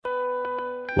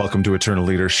Welcome to Eternal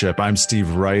Leadership. I'm Steve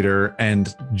Ryder,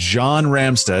 and John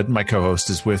Ramstead, my co-host,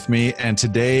 is with me. And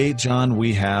today, John,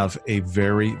 we have a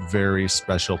very, very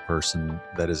special person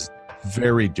that is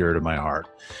very dear to my heart.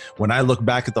 When I look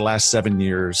back at the last 7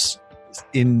 years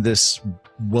in this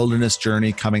wilderness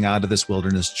journey, coming out of this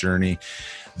wilderness journey,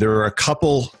 there are a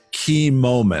couple key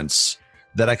moments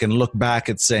that I can look back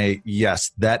and say,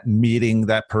 yes, that meeting,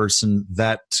 that person,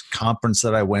 that conference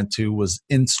that I went to was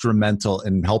instrumental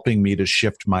in helping me to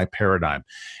shift my paradigm,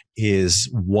 is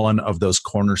one of those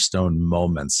cornerstone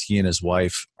moments. He and his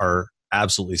wife are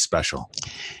absolutely special.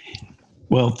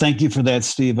 Well, thank you for that,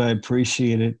 Steve. I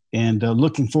appreciate it. And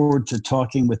looking forward to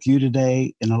talking with you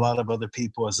today and a lot of other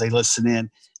people as they listen in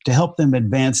to help them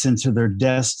advance into their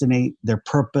destiny, their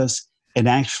purpose, and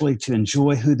actually to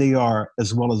enjoy who they are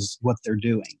as well as what they're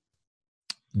doing.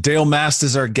 Dale Mast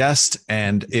is our guest,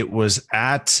 and it was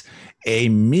at a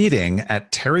meeting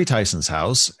at Terry Tyson's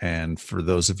house. And for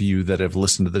those of you that have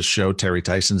listened to this show, Terry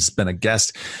Tyson's been a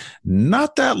guest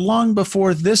not that long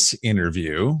before this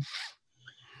interview.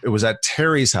 It was at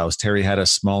Terry's house. Terry had a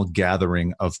small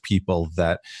gathering of people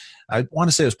that I want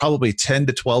to say it was probably 10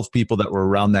 to 12 people that were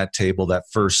around that table that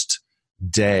first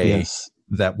day. Yes.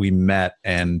 That we met.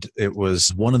 And it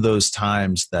was one of those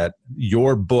times that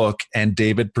your book, And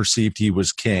David Perceived He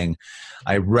Was King,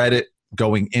 I read it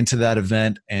going into that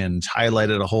event and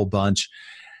highlighted a whole bunch.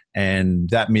 And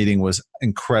that meeting was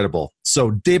incredible.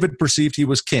 So David Perceived He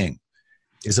Was King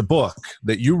is a book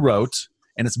that you wrote,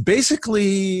 and it's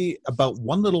basically about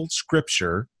one little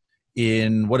scripture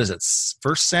in, what is it,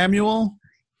 1 Samuel?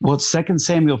 Well, it's 2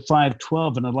 Samuel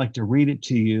 5:12, and I'd like to read it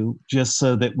to you just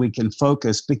so that we can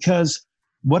focus, because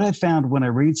what I found when I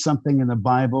read something in the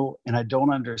Bible and I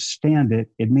don't understand it,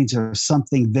 it means there's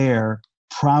something there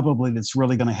probably that's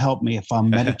really going to help me if I'll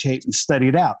meditate and study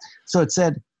it out. So it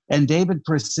said, and David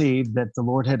perceived that the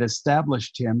Lord had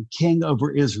established him king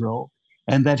over Israel,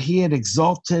 and that he had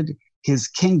exalted his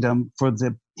kingdom for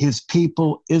his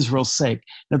people Israel's sake.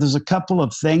 Now there's a couple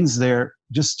of things there.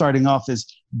 Just starting off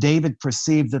is David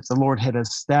perceived that the Lord had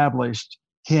established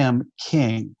him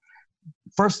king.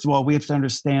 First of all, we have to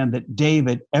understand that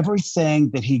David,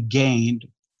 everything that he gained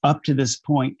up to this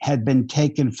point had been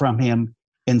taken from him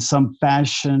in some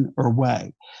fashion or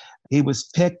way. He was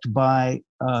picked by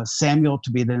Samuel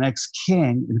to be the next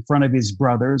king in front of his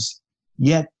brothers,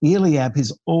 yet Eliab,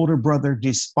 his older brother,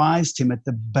 despised him at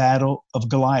the battle of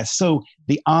Goliath. So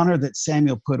the honor that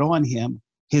Samuel put on him,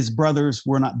 his brothers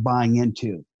were not buying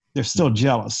into. They're still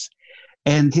jealous.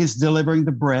 And he's delivering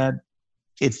the bread.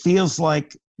 It feels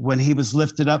like when he was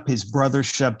lifted up, his brother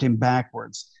shoved him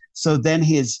backwards. So then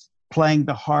he is playing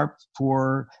the harp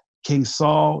for King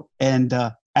Saul and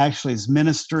actually is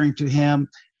ministering to him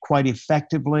quite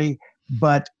effectively,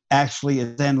 but actually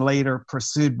is then later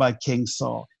pursued by King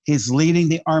Saul. He's leading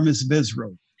the armies of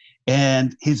Israel,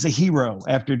 and he's a hero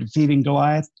after defeating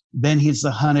Goliath. Then he's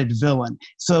the hunted villain.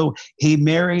 So he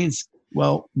marries,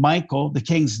 Michal, the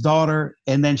king's daughter,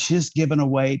 and then she's given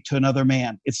away to another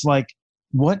man. It's like,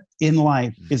 what in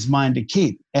life is mine to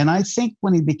keep? And I think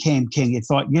when he became king, he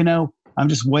thought, I'm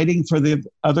just waiting for the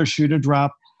other shoe to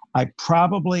drop. I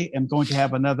probably am going to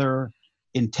have another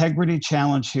integrity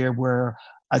challenge here where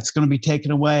it's going to be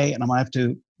taken away and I'm going to have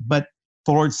to. But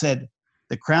the Lord said,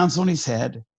 the crown's on his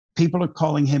head. People are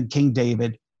calling him King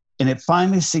David. And it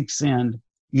finally sinks in.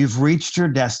 You've reached your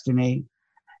destiny.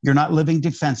 You're not living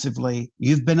defensively.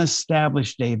 You've been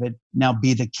established, David. Now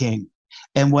be the king.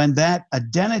 And when that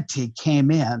identity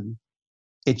came in,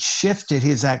 it shifted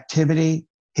his activity,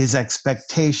 his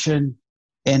expectation,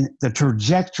 and the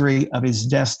trajectory of his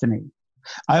destiny.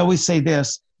 I always say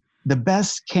this, the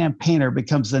best campaigner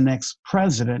becomes the next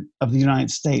president of the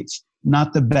United States,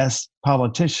 not the best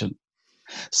politician.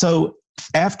 So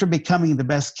after becoming the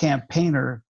best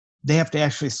campaigner, they have to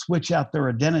actually switch out their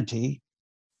identity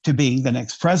to being the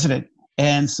next president.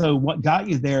 And so what got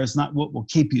you there is not what will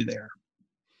keep you there.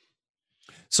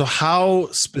 So how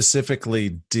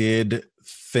specifically did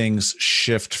things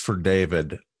shift for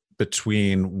David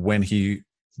between when he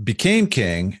became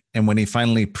king and when he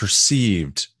finally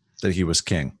perceived that he was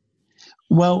king?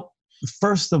 Well,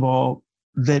 first of all,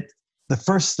 that the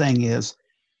first thing is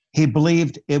he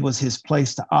believed it was his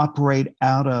place to operate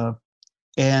out of,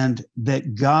 and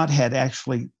that God had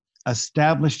actually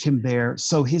established him there.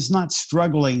 So he's not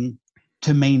struggling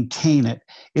to maintain it.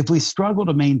 If we struggle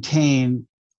to maintain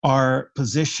our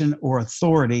position or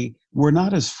authority, we're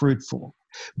not as fruitful.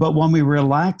 But when we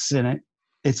relax in it,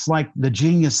 it's like the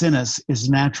genius in us is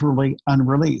naturally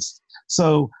unreleased.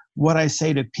 So what I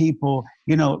say to people,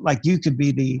 like you could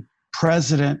be the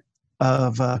president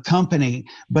of a company,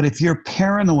 but if you're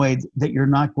paranoid that you're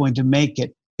not going to make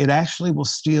it, it actually will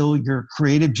steal your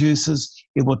creative juices.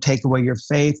 It will take away your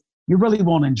faith. You really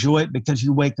won't enjoy it because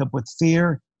you wake up with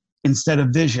fear instead of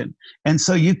vision. And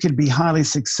so you could be highly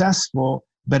successful,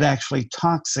 but actually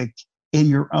toxic in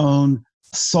your own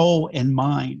soul and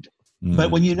mind.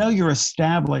 But when you know you're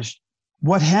established,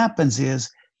 what happens is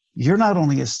you're not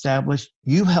only established,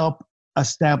 you help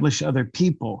establish other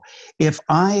people. If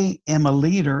I am a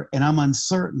leader and I'm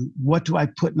uncertain, what do I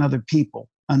put in other people?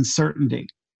 Uncertainty.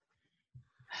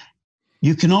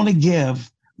 You can only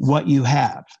give what you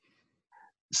have.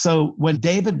 So when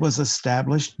David was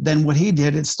established, then what he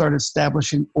did is start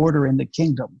establishing order in the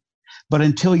kingdom. But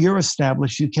until you're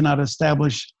established, you cannot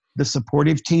establish the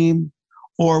supportive team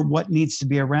or what needs to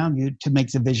be around you to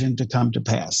make the vision to come to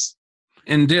pass.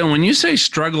 And Dale, when you say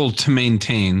struggle to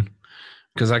maintain,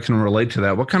 because I can relate to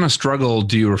that, what kind of struggle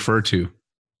do you refer to?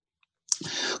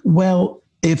 Well,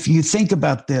 if you think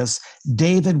about this,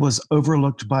 David was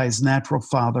overlooked by his natural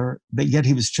father, but yet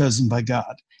he was chosen by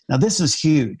God. Now, this is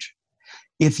huge.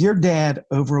 If your dad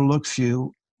overlooks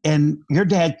you, and your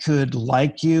dad could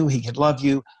like you, he could love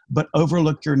you, but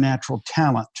overlook your natural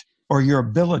talent or your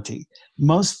ability.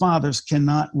 Most fathers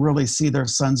cannot really see their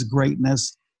son's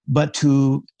greatness, but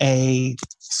to a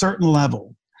certain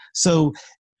level. So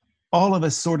all of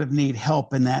us sort of need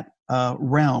help in that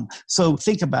realm. So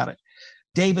think about it.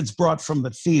 David's brought from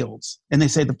the fields, and they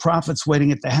say the prophet's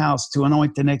waiting at the house to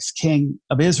anoint the next king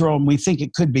of Israel, and we think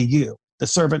it could be you. The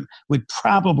servant would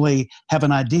probably have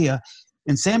an idea.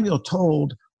 And Samuel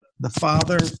told the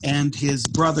father and his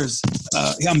brothers,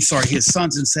 his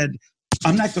sons, and said,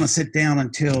 I'm not going to sit down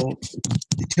until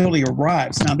he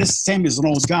arrives. Now, this Samuel's an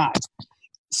old guy.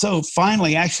 So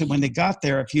finally, actually, when they got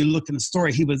there, if you look in the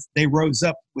story, they rose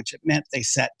up, which it meant they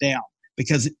sat down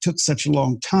because it took such a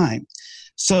long time.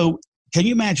 So can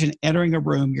you imagine entering a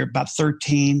room? You're about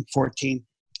 13, 14.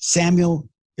 Samuel,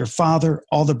 your father,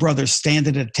 all the brothers stand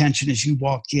at attention as you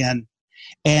walk in,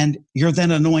 and you're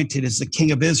then anointed as the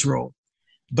king of Israel.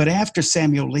 But after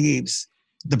Samuel leaves,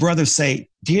 the brothers say,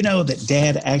 do you know that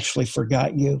dad actually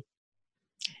forgot you?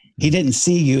 He didn't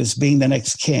see you as being the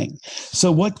next king.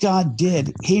 So what God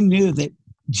did, he knew that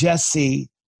Jesse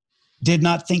did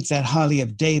not think that highly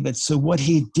of David. So what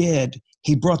he did,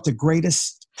 he brought the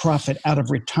greatest prophet out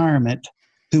of retirement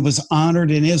who was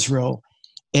honored in Israel.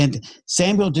 And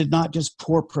Samuel did not just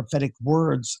pour prophetic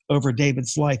words over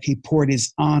David's life. He poured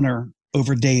his honor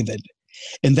over David.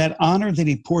 And that honor that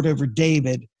he poured over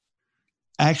David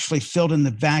actually filled in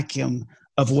the vacuum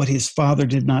of what his father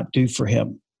did not do for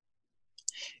him.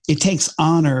 It takes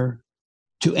honor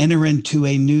to enter into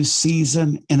a new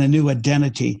season and a new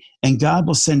identity. And God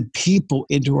will send people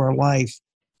into our life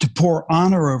to pour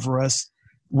honor over us,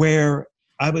 where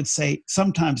I would say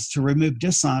sometimes to remove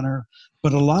dishonor,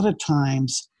 but a lot of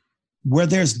times where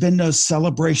there's been no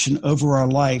celebration over our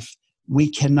life,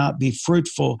 we cannot be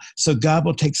fruitful. So God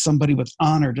will take somebody with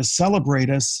honor to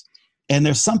celebrate us. And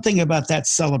there's something about that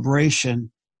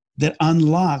celebration that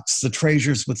unlocks the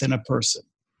treasures within a person.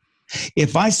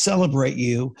 If I celebrate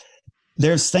you,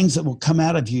 there's things that will come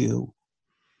out of you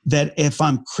that if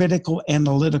I'm critical,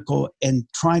 analytical, and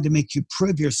trying to make you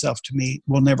prove yourself to me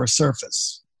will never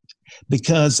surface,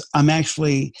 because I'm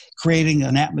actually creating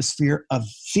an atmosphere of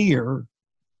fear,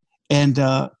 and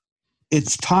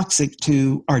it's toxic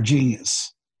to our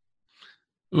genius.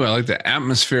 Well, I like the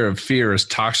atmosphere of fear is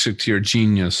toxic to your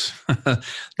genius.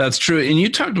 That's true. And you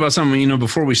talked about something,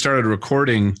 before we started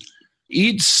recording,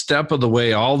 each step of the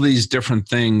way, all these different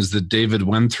things that David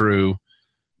went through,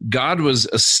 God was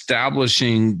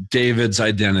establishing David's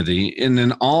identity. And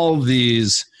in all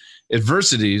these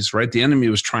adversities, right, the enemy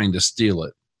was trying to steal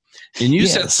it. And you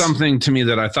said something to me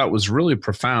that I thought was really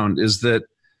profound, is that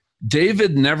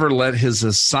David never let his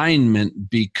assignment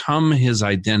become his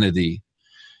identity.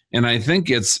 And I think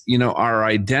it's, our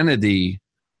identity,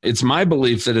 it's my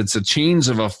belief that it's a chains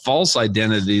of a false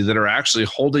identity that are actually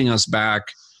holding us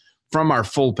back from our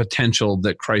full potential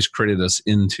that Christ created us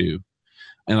into.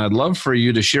 And I'd love for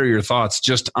you to share your thoughts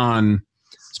just on,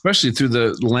 especially through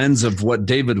the lens of what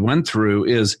David went through,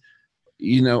 is,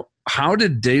 how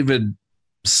did David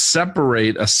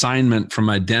separate assignment from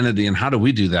identity, and how do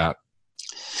we do that?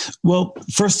 Well,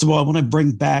 first of all, I want to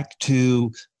bring back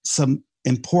to some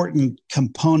important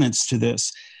components to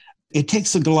this. It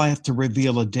takes a Goliath to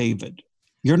reveal a David.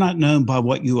 You're not known by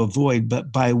what you avoid,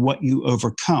 but by what you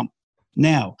overcome.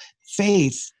 Now,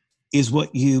 faith is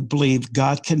what you believe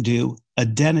God can do.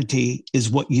 Identity is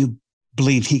what you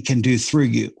believe he can do through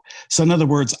you. So in other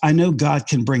words, I know God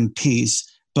can bring peace,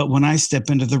 but when I step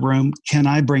into the room, can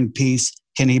I bring peace?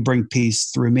 Can he bring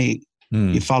peace through me?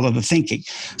 You follow the thinking.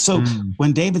 So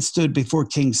when David stood before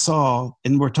King Saul,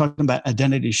 and we're talking about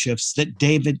identity shifts that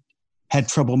David had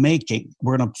trouble making.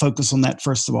 We're going to focus on that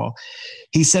first of all.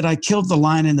 He said, I killed the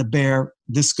lion and the bear.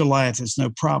 This Goliath is no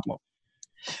problem.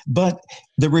 But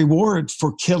the reward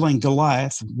for killing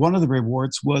Goliath, one of the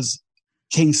rewards was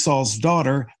King Saul's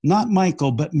daughter, not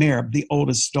Michal, but Merab, the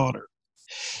oldest daughter.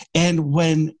 And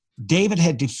when David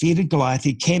had defeated Goliath,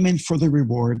 he came in for the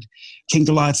reward. King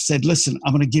Goliath said, listen,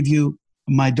 I'm going to give you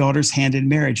my daughter's hand in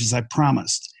marriage as I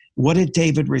promised. What did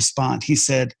David respond? He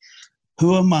said,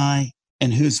 who am I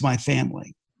and who's my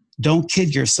family? Don't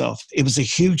kid yourself. It was a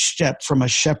huge step from a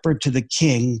shepherd to the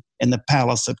king in the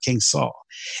palace of King Saul.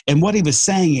 And what he was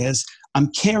saying is,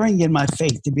 I'm carrying in my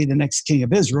faith to be the next king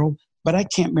of Israel, but I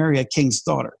can't marry a king's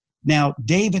daughter. Now,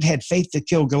 David had faith to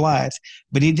kill Goliath,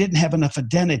 but he didn't have enough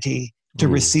identity to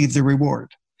receive the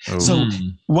reward. So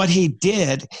what he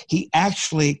did, he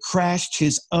actually crashed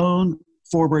his own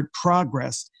forward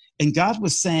progress. And God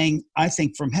was saying, I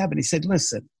think from heaven, he said,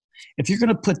 listen, if you're going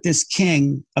to put this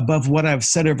king above what I've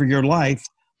said over your life,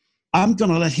 I'm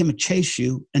going to let him chase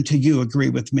you until you agree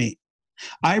with me.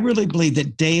 I really believe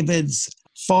that David's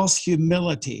false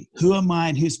humility, who am I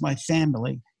and who's my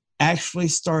family, actually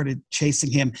started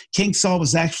chasing him. King Saul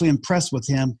was actually impressed with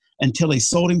him until he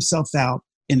sold himself out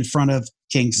in front of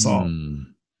King Saul.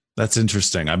 That's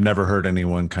interesting. I've never heard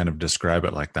anyone kind of describe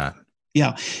it like that.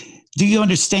 Yeah. Do you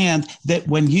understand that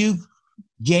when you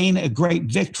gain a great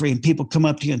victory and people come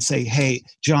up to you and say, hey,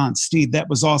 John, Steve, that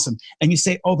was awesome. And you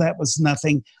say, oh, that was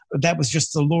nothing. That was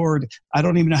just the Lord. I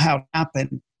don't even know how it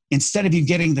happened. Instead of you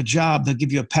getting the job, they'll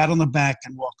give you a pat on the back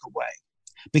and walk away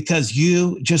because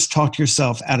you just talked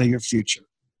yourself out of your future.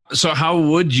 So how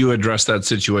would you address that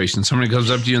situation? Somebody comes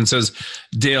up to you and says,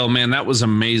 Dale, man, that was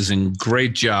amazing.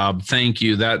 Great job. Thank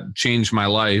you. That changed my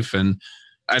life. And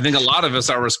I think a lot of us,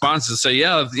 our response is say,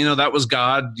 yeah, that was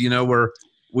God.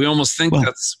 We almost think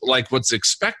that's like what's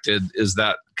expected is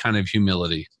that kind of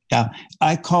humility. Yeah.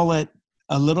 I call it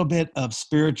a little bit of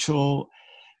spiritual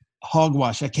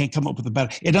hogwash. I can't come up with a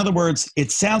better. In other words,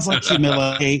 it sounds like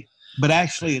humility, but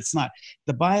actually it's not.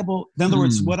 The Bible, in other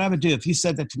words, what I would do if you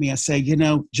said that to me, I say,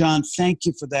 John, thank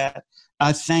you for that.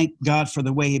 I thank God for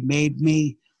the way he made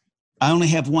me. I only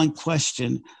have one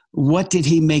question. What did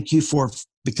he make you for?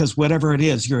 Because whatever it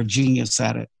is, you're a genius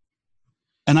at it.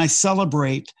 And I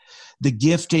celebrate the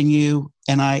gift in you,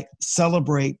 and I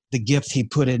celebrate the gift he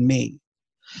put in me.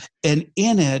 And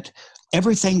in it,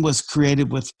 everything was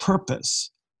created with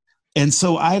purpose. And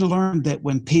so I learned that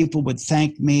when people would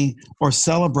thank me or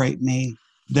celebrate me,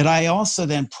 that I also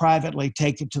then privately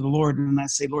take it to the Lord and I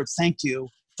say, Lord, thank you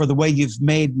for the way you've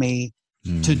made me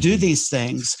to do these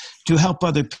things, to help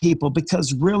other people.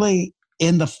 Because really,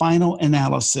 in the final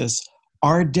analysis,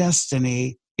 our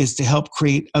destiny is to help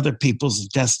create other people's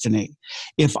destiny.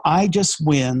 If I just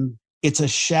win, it's a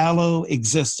shallow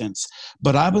existence,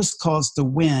 but I was caused to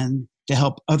win to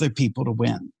help other people to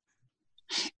win.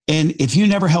 And if you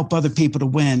never help other people to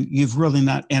win, you've really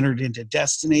not entered into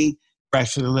destiny. You're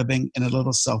actually living in a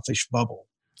little selfish bubble.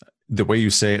 The way you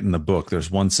say it in the book, there's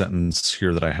one sentence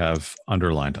here that I have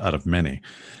underlined out of many.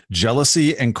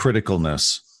 Jealousy and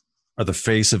criticalness are the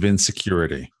face of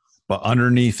insecurity, but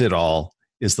underneath it all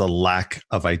is the lack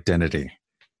of identity.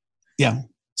 Yeah.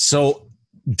 So,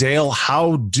 Dale,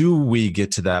 how do we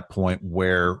get to that point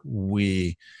where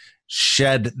we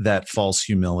shed that false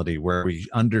humility, where we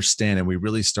understand and we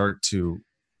really start to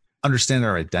understand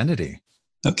our identity?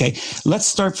 Okay, let's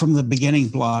start from the beginning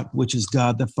block, which is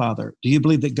God the Father. Do you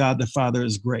believe that God the Father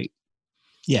is great?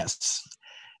 Yes.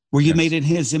 Were you made in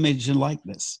his image and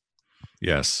likeness?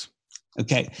 Yes.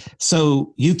 Okay,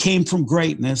 so you came from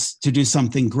greatness to do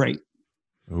something great.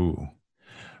 Ooh.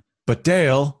 But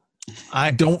Dale,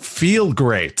 I don't feel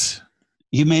great.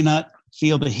 You may not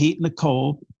feel the heat and the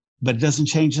cold, but it doesn't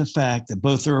change the fact that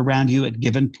both are around you at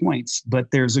given points,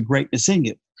 but there's a greatness in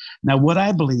you. Now, what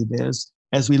I believe is,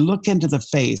 as we look into the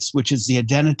face, which is the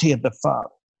identity of the Father,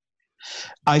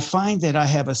 I find that I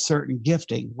have a certain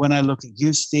gifting. When I look at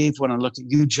you, Steve, when I look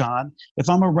at you, John, if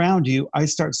I'm around you, I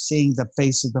start seeing the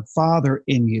face of the Father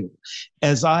in you.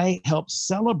 As I help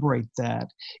celebrate that,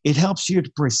 it helps you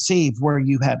to perceive where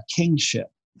you have kingship,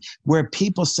 where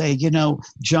people say,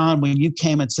 John, when you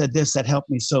came and said this, that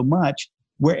helped me so much.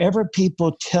 Wherever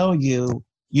people tell you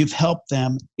you've helped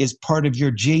them is part of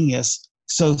your genius,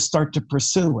 so start to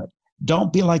pursue it.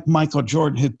 Don't be like Michael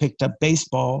Jordan, who picked up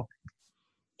baseball.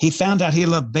 He found out he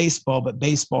loved baseball, but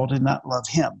baseball did not love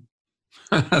him.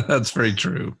 That's very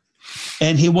true.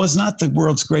 And he was not the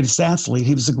world's greatest athlete.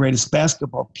 He was the greatest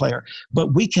basketball player.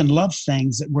 But we can love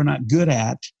things that we're not good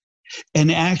at,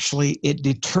 and actually it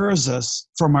deters us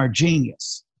from our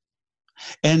genius.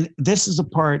 And this is a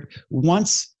part,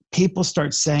 once people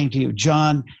start saying to you,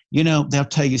 John, they'll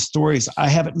tell you stories. I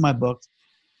have it in my book.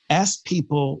 Ask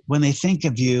people when they think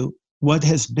of you, what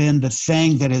has been the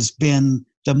thing that has been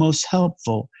the most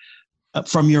helpful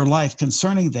from your life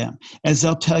concerning them. As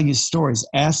they'll tell you stories,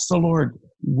 ask the Lord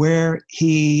where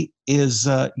he is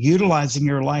utilizing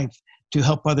your life to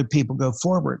help other people go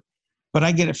forward. But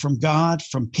I get it from God,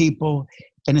 from people.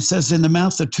 And it says in the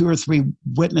mouth of 2 or 3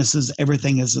 witnesses,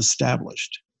 everything is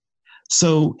established.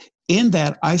 So in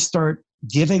that, I start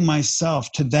giving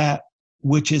myself to that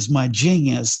which is my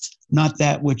genius, not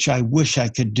that which I wish I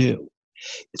could do.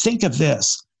 Think of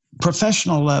this,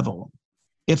 professional level.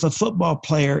 If a football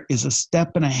player is a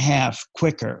step and a half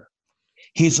quicker,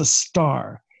 he's a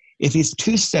star. If he's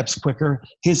 2 steps quicker,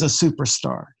 he's a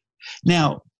superstar.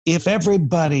 Now, if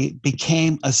everybody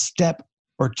became a step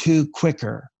or 2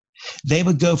 quicker, they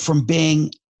would go from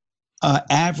being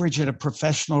average at a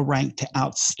professional rank to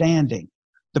outstanding.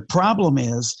 The problem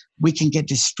is we can get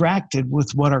distracted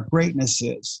with what our greatness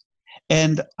is.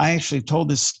 And I actually told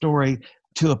this story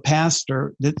to a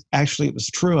pastor that actually it was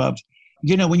true of.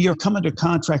 When you're coming to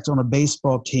contract on a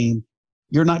baseball team,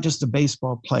 you're not just a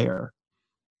baseball player.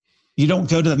 You don't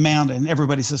go to the mound and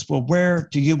everybody says, well, where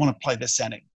do you want to play this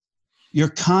inning? You're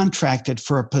contracted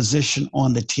for a position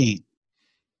on the team.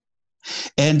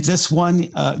 And this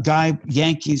one guy,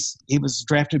 Yankees, he was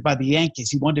drafted by the Yankees.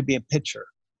 He wanted to be a pitcher.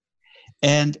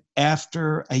 And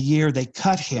after a year, they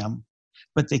cut him,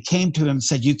 but they came to him and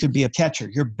said, you could be a catcher.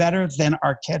 You're better than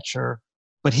our catcher.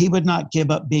 But he would not give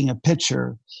up being a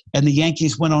pitcher. And the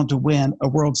Yankees went on to win a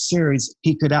World Series.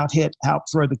 He could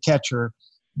out-throw the catcher.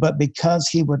 But because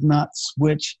he would not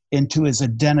switch into his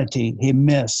identity, he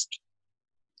missed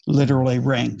literally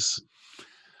rings.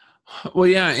 Well,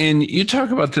 yeah. And you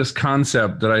talk about this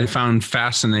concept that I found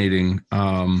fascinating.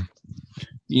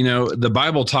 The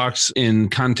Bible talks in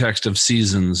context of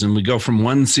seasons, and we go from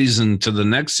one season to the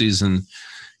next season.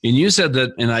 And you said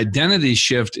that an identity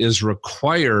shift is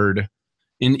required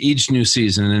in each new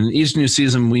season. And in each new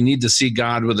season, we need to see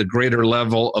God with a greater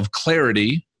level of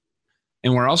clarity.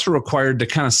 And we're also required to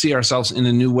kind of see ourselves in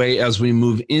a new way as we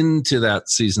move into that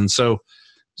season. So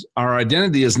our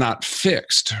identity is not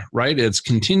fixed, right? It's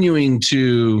continuing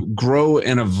to grow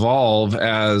and evolve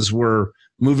as we're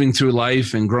moving through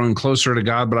life and growing closer to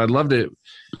God. But I'd love to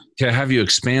have you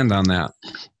expand on that.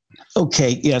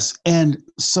 Okay, yes. And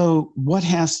so we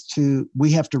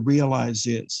have to realize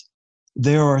is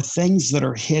there are things that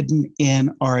are hidden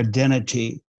in our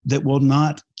identity that will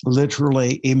not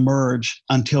literally emerge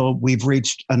until we've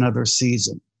reached another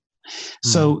season.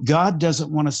 So God doesn't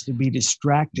want us to be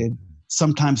distracted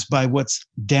sometimes by what's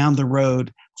down the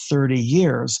road 30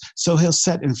 years. So he'll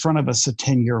set in front of us a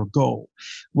 10-year goal.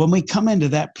 When we come into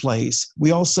that place,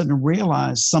 we all of a sudden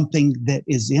realize something that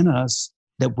is in us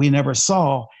that we never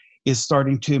saw is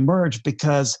starting to emerge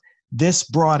because this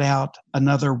brought out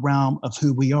another realm of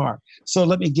who we are. So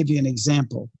let me give you an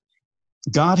example.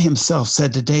 God himself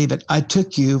said to David, I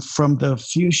took you from the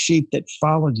few sheep that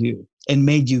followed you and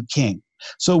made you king.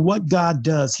 So what God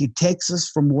does, he takes us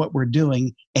from what we're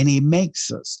doing and he makes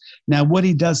us. Now, what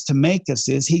he does to make us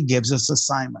is he gives us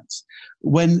assignments.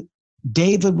 When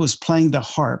David was playing the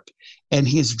harp and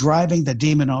he's driving the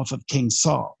demon off of King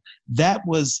Saul, that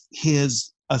was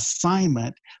his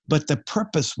assignment, but the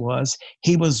purpose was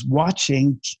he was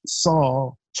watching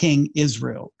Saul, King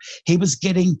Israel. He was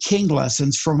getting king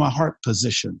lessons from a harp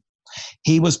position.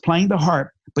 He was playing the harp,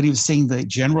 but he was seeing the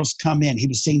generals come in. He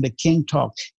was seeing the king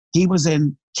talk. He was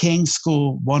in King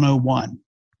School 101.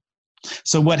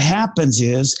 So what happens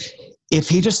is if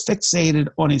he just fixated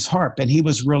on his harp and he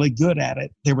was really good at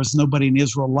it, there was nobody in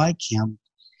Israel like him,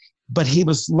 but he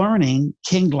was learning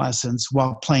king lessons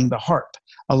while playing the harp.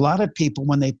 A lot of people,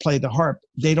 when they play the harp,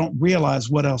 they don't realize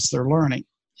what else they're learning.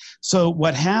 So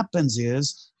what happens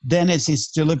is, then as he's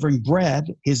delivering bread,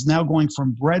 he's now going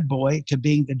from bread boy to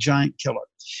being the giant killer.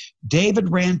 David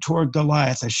ran toward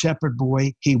Goliath, a shepherd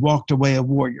boy. He walked away a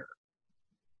warrior.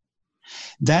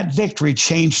 That victory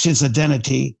changed his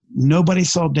identity. Nobody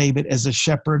saw David as a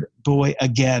shepherd boy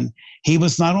again. He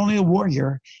was not only a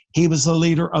warrior, he was the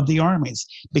leader of the armies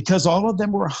because all of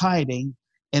them were hiding.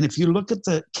 And if you look at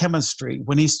the chemistry,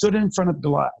 when he stood in front of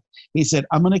Goliath, he said,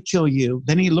 I'm going to kill you.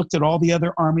 Then he looked at all the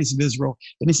other armies of Israel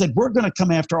and he said, we're going to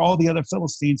come after all the other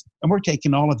Philistines and we're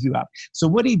taking all of you out. So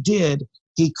what he did,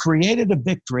 he created a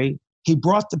victory. He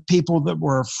brought the people that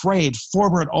were afraid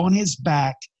forward on his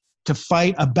back to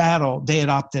fight a battle they had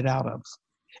opted out of.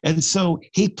 And so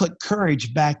he put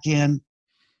courage back in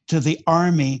to the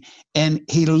army, and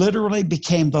he literally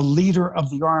became the leader of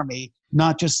the army,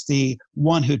 not just the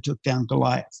one who took down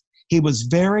Goliath. He was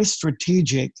very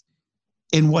strategic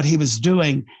in what he was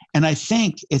doing. And I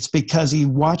think it's because he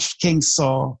watched King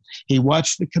Saul, he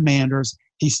watched the commanders,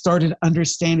 he started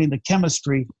understanding the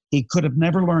chemistry. He could have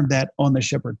never learned that on the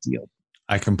shepherd field.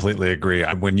 I completely agree.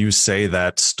 When you say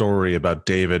that story about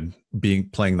David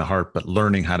playing the harp, but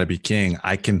learning how to be king,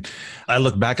 I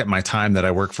look back at my time that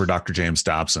I worked for Dr. James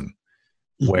Dobson,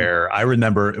 where I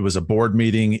remember it was a board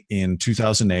meeting in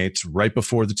 2008, right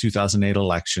before the 2008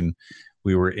 election.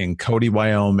 We were in Cody,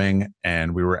 Wyoming,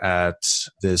 and we were at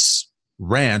this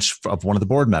ranch of one of the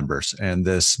board members. And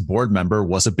this board member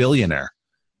was a billionaire.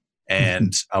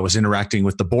 And I was interacting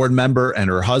with the board member and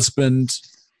her husband,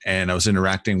 and I was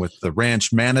interacting with the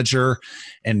ranch manager.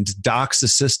 And Doc's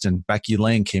assistant, Becky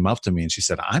Lane, came up to me and she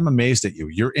said, "I'm amazed at you.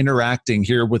 You're interacting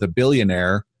here with a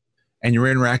billionaire and you're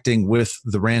interacting with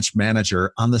the ranch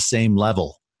manager on the same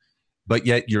level, but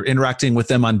yet you're interacting with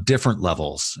them on different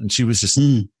levels." And she was just...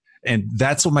 And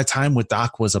that's what my time with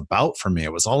Doc was about for me.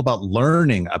 It was all about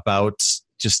learning, about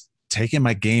just taking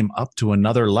my game up to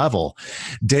another level.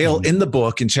 Dale, in the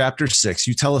book, in chapter 6,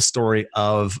 you tell a story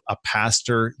of a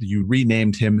pastor. You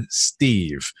renamed him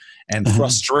Steve, and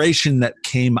frustration that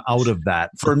came out of that.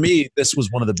 For me, this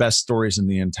was one of the best stories in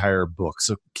the entire book.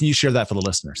 So can you share that for the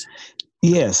listeners?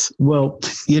 Yes. Well,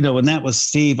 and that was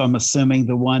Steve, I'm assuming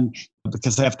the one,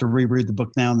 because I have to reread the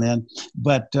book now and then,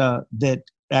 but that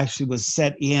actually was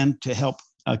set in to help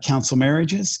counsel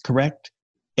marriages, correct?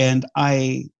 And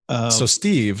so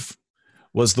Steve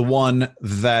was the one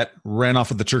that ran off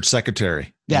with the church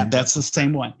secretary. Yeah, that's the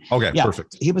same one. Okay, yeah,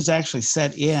 perfect. He was actually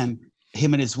set in,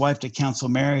 him and his wife, to counsel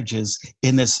marriages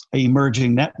in this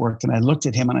emerging network. And I looked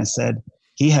at him and I said,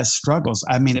 he has struggles.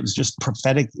 I mean, it was just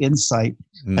prophetic insight.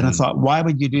 And I thought, why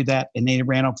would you do that? And they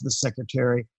ran off with the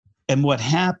secretary. And what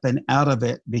happened out of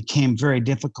it became very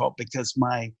difficult, because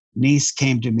my niece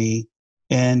came to me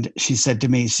and she said,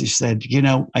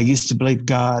 I used to believe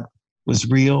God was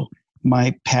real.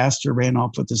 My pastor ran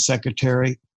off with the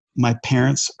secretary. My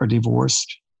parents are divorced.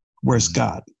 Where's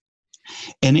God?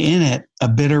 And in it, a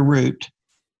bitter root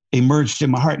emerged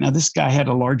in my heart. Now, this guy had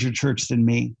a larger church than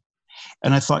me.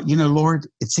 And I thought, Lord,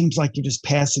 it seems like you're just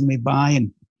passing me by.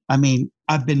 And I mean,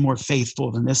 I've been more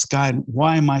faithful than this guy.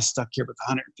 Why am I stuck here with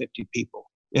 150 people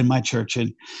in my church?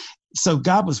 And so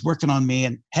God was working on me,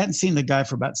 and hadn't seen the guy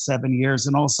for about 7 years.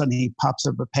 And all of a sudden he pops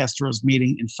up at a pastoral's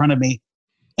meeting in front of me,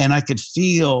 and I could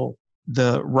feel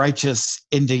the righteous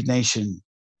indignation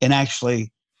and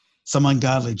actually some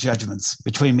ungodly judgments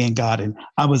between me and God. And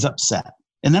I was upset.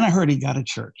 And then I heard he got a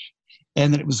church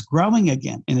and that it was growing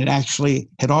again. And it actually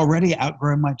had already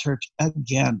outgrown my church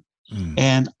again.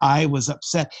 And I was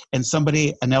upset. And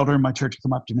an elder in my church,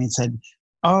 came up to me and said,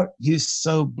 "Oh, you're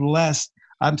so blessed.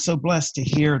 I'm so blessed to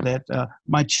hear that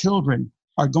my children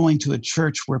are going to a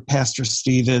church where Pastor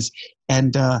Steve is,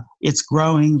 and it's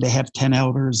growing. They have 10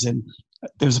 elders, and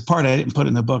there's a part I didn't put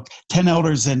in the book, 10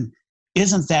 elders, and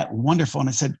isn't that wonderful?" And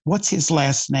I said, "What's his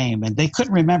last name?" And they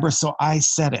couldn't remember, so I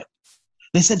said it.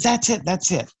 They said,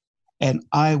 that's it. And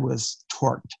I was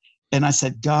torqued. And I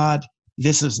said, "God,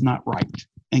 this is not right."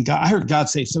 And I heard God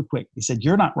say so quick, he said,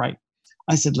 "You're not right."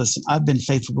 I said, "Listen, I've been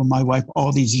faithful to my wife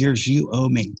all these years. You owe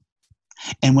me."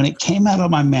 And when it came out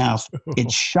of my mouth,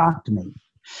 it shocked me.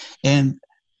 And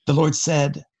the Lord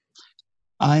said,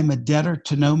 "I'm a debtor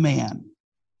to no man.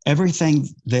 Everything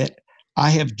that I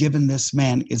have given this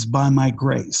man is by my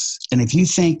grace. And if you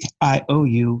think I owe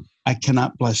you, I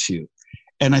cannot bless you."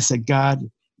 And I said, "God,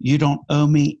 you don't owe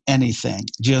me anything.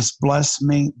 Just bless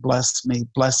me, bless me,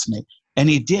 bless me." And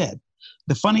he did.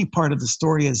 The funny part of the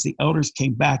story is the elders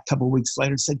came back a couple of weeks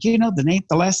later and said, the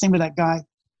last name of that guy?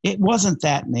 It wasn't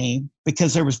that name,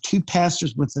 because there was 2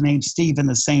 pastors with the name Steve in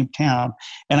the same town.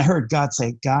 And I heard God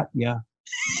say, "Got ya."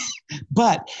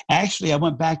 But actually, I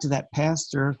went back to that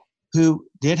pastor who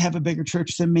did have a bigger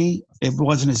church than me. It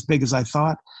wasn't as big as I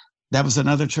thought. That was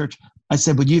another church. I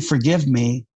said, "Would you forgive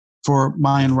me for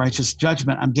my unrighteous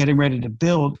judgment? I'm getting ready to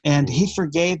build." And he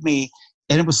forgave me.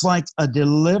 And it was like a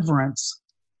deliverance.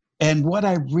 And what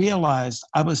I realized,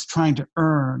 I was trying to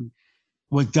earn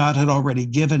what God had already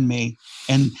given me.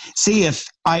 And see, if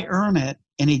I earn it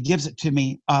and he gives it to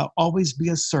me, I'll always be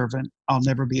a servant. I'll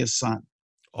never be a son.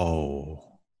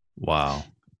 Oh, wow.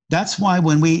 That's why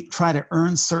when we try to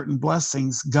earn certain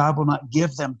blessings, God will not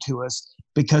give them to us,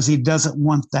 because he doesn't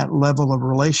want that level of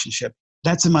relationship.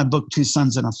 That's in my book, Two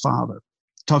Sons and a Father.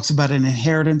 It talks about an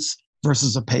inheritance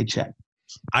versus a paycheck.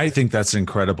 I think that's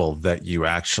incredible that you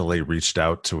actually reached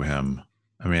out to him.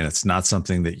 I mean, it's not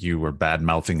something that you were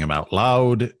bad-mouthing him out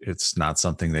loud. It's not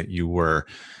something that you were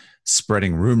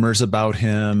spreading rumors about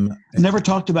him. I never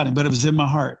talked about him, but it was in my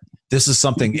heart. This is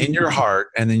something in your heart,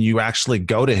 and then you actually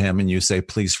go to him and you say,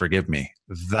 "Please forgive me."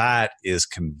 That is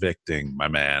convicting, my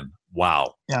man.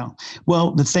 Wow. Yeah.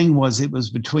 Well, the thing was, it was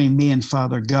between me and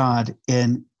Father God,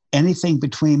 and anything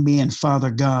between me and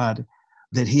Father God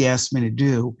that he asked me to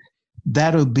do,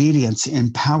 that obedience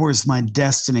empowers my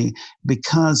destiny,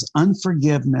 because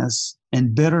unforgiveness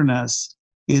and bitterness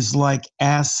is like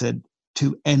acid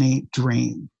to any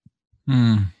dream.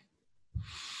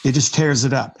 It just tears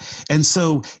it up. And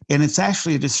it's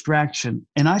actually a distraction.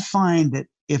 And I find that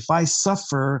if I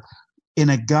suffer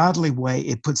in a godly way,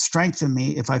 it puts strength in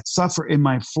me. If I suffer in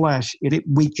my flesh, it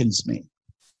weakens me.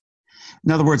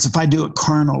 In other words, if I do it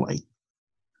carnally,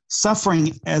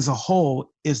 suffering as a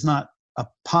whole is not a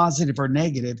positive or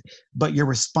negative, but your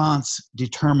response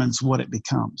determines what it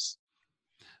becomes.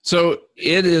 So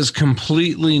it is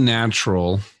completely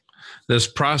natural, this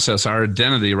process, our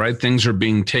identity, right? Things are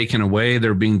being taken away,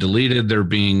 they're being deleted, they're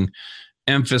being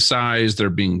emphasized, they're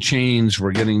being changed,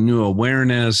 we're getting new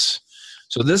awareness.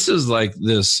 So this is like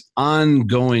this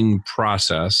ongoing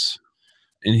process.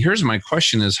 And here's my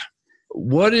question is,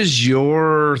 what is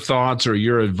your thoughts or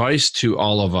your advice to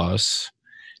all of us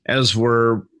as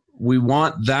we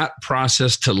want that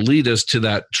process to lead us to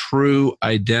that true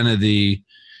identity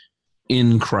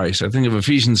in Christ? I think of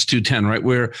Ephesians 2:10, right?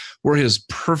 We're his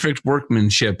perfect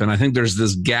workmanship. And I think there's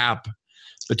this gap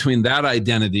between that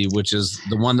identity, which is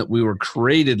the one that we were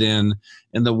created in,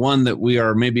 and the one that we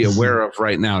are maybe aware of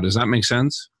right now. Does that make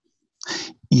sense?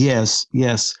 Yes.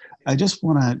 I just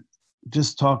want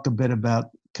to talk a bit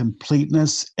about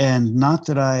completeness, and not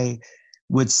that I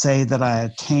would say that I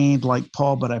attained like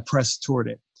Paul, but I pressed toward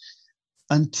it.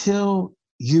 Until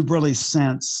you really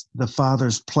sense the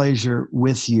Father's pleasure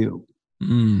with you,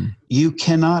 you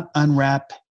cannot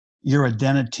unwrap your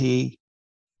identity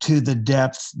to the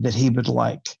depth that he would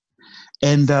like.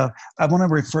 And I want to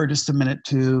refer just a minute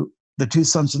to the two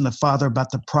sons and the father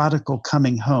about the prodigal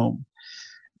coming home.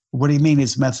 What do you mean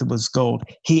his method was gold?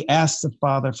 He asked the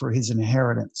father for his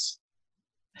inheritance.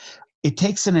 It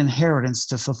takes an inheritance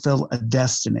to fulfill a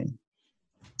destiny.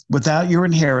 Without your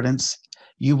inheritance,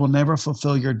 you will never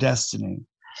fulfill your destiny.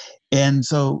 And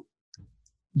so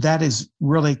that is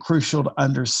really crucial to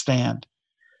understand.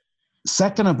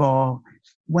 Second of all,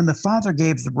 when the father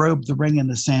gave the robe, the ring, and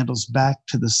the sandals back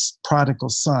to the prodigal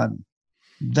son,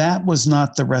 that was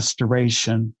not the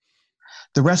restoration.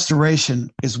 The restoration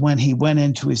is when he went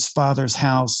into his father's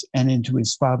house and into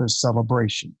his father's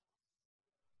celebration.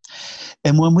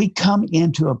 And when we come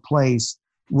into a place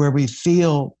where we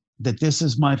feel that this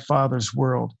is my Father's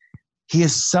world, he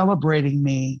is celebrating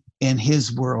me in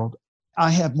his world.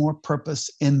 I have more purpose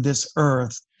in this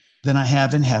earth than I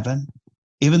have in heaven.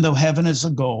 Even though heaven is a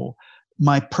goal,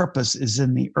 my purpose is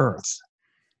in the earth.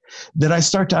 That I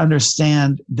start to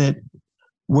understand that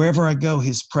wherever I go,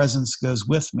 his presence goes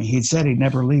with me. He said he'd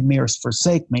never leave me or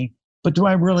forsake me. But do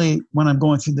I really, when I'm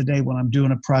going through the day, when I'm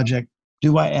doing a project,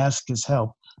 do I ask his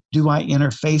help? Do I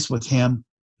interface with him?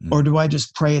 Or do I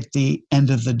just pray at the end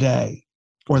of the day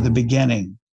or the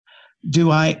beginning?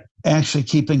 Do I actually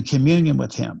keep in communion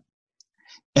with him?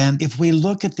 And if we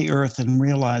look at the earth and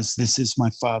realize this is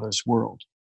my Father's world,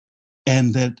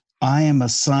 and that I am a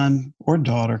son or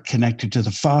daughter connected to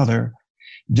the Father,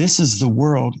 this is the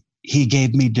world he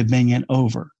gave me dominion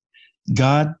over.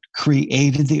 God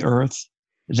created the earth.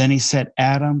 Then he set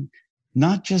Adam,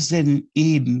 not just in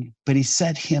Eden, but he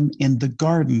set him in the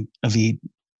Garden of Eden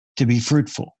to be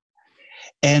fruitful.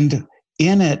 And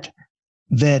in it,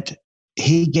 that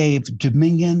he gave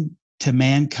dominion to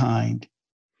mankind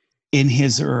in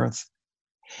his earth.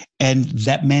 And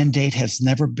that mandate has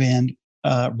never been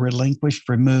relinquished,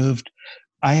 removed.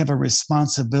 I have a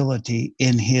responsibility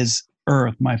in his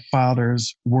earth, my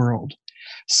Father's world.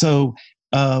 So,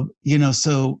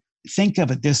 so think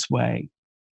of it this way,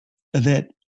 that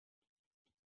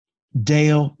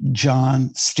Dale,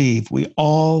 John, Steve, we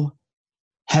all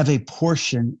have a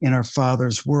portion in our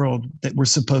Father's world that we're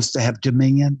supposed to have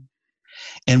dominion.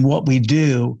 And what we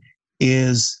do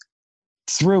is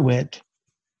through it,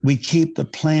 we keep the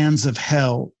plans of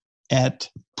hell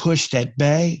pushed at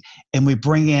bay, and we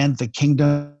bring in the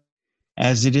kingdom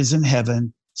as it is in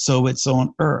heaven, so it's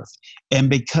on earth. And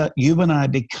because you and I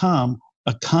become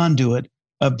a conduit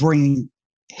of bringing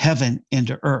heaven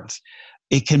into earth.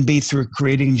 It can be through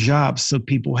creating jobs so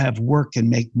people have work and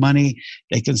make money.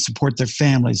 They can support their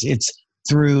families. It's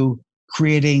through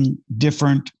creating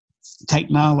different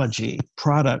technology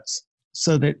products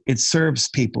so that it serves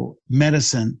people,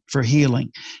 medicine for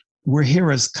healing. We're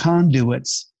here as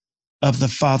conduits of the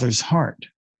Father's heart.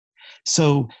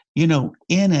 So, in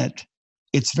it,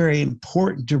 it's very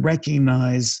important to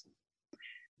recognize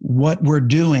what we're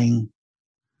doing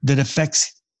that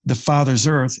affects the Father's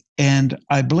earth. And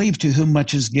I believe to whom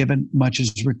much is given, much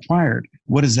is required.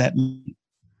 What does that mean?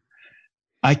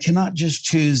 I cannot just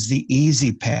choose the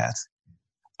easy path.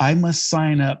 I must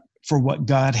sign up for what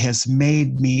God has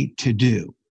made me to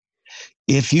do.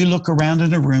 If you look around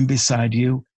in a room beside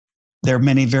you, there are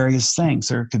many various things.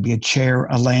 There could be a chair,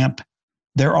 a lamp.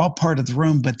 They're all part of the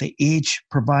room, but they each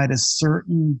provide a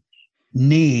certain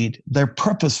need. They're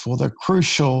purposeful. They're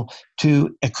crucial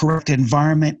to a correct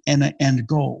environment and an end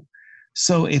goal.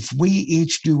 So if we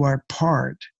each do our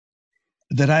part,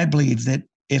 that I believe that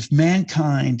if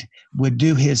mankind would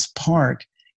do his part,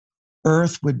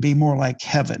 earth would be more like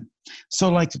heaven. So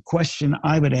like a question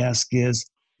I would ask is,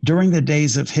 during the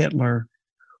days of Hitler,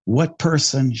 what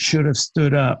person should have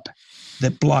stood up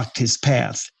that blocked his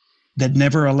path, that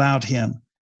never allowed him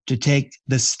to take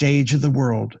the stage of the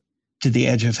world to the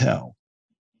edge of hell?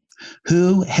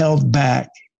 Who held back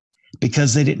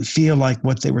because they didn't feel like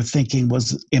what they were thinking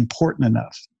was important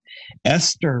enough?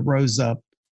 Esther rose up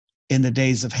in the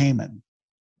days of Haman.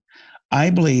 I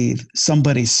believe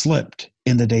somebody slipped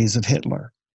in the days of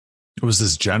Hitler. It was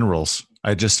his generals.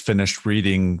 I just finished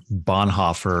reading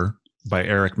Bonhoeffer by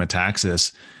Eric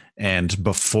Metaxas, and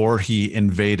before he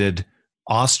invaded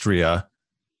Austria,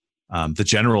 the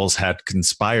generals had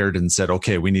conspired and said,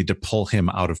 okay, we need to pull him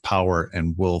out of power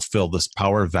and we'll fill this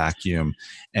power vacuum.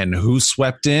 And who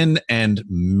swept in and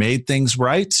made things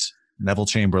right? Neville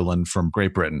Chamberlain from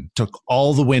Great Britain took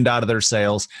all the wind out of their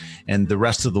sails, and the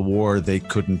rest of the war, they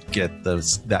couldn't get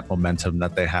that momentum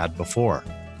that they had before.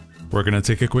 We're going to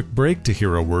take a quick break to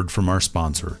hear a word from our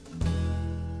sponsor.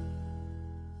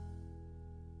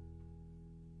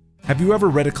 Have you ever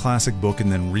read a classic book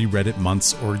and then reread it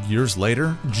months or years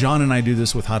later? John and I do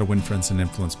this with How to Win Friends and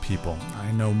Influence People.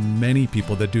 I know many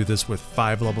people that do this with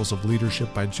 5 Levels of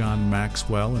Leadership by John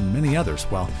Maxwell and many others.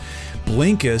 Well,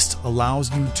 Blinkist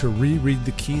allows you to reread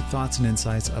the key thoughts and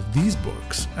insights of these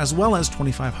books, as well as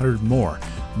 2,500 more,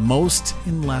 most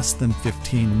in less than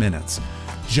 15 minutes.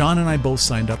 John and I both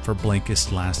signed up for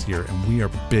Blinkist last year, and we are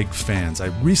big fans. I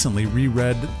recently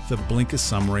reread the Blinkist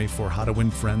summary for How to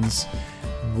Win Friends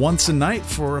once a night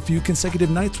for a few consecutive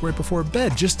nights right before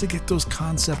bed, just to get those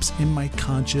concepts in my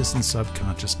conscious and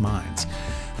subconscious minds.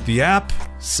 The app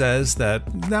says that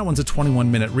one's a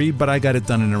 21-minute read, but I got it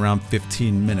done in around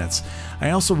 15 minutes. I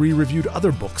also re-reviewed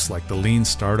other books like The Lean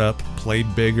Startup,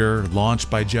 Played Bigger, Launched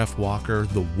by Jeff Walker,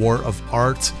 The War of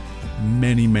Art,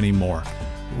 many, many more.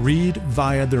 Read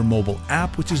via their mobile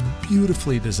app, which is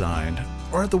beautifully designed,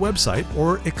 or at the website,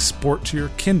 or export to your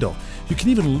Kindle. You can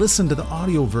even listen to the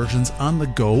audio versions on the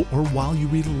go or while you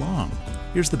read along.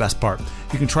 Here's the best part.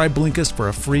 You can try Blinkist for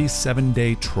a free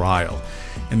 7-day trial.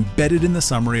 Embedded in the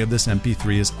summary of this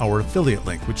MP3 is our affiliate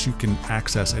link, which you can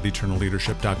access at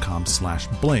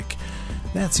eternalleadership.com/blink.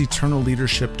 That's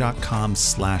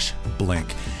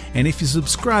eternalleadership.com/blink. And if you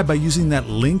subscribe by using that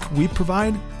link we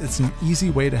provide, it's an easy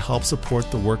way to help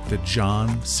support the work that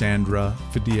John, Sandra,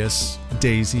 Phidias,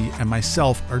 Daisy, and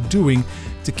myself are doing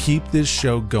to keep this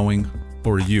show going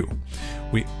for you.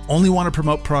 We only want to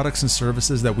promote products and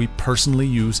services that we personally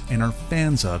use and are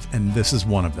fans of, and this is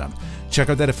one of them. Check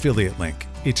out that affiliate link,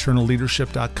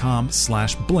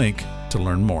 eternalleadership.com/blink, to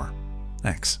learn more.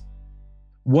 Thanks.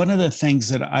 One of the things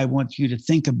that I want you to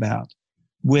think about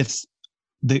with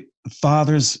the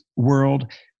Father's world,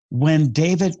 when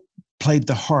David played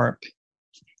the harp,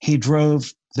 he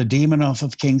drove the demon off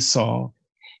of King Saul.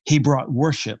 He brought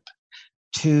worship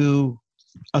to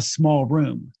a small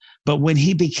room. But when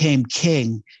he became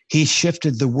king, he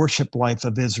shifted the worship life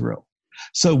of Israel.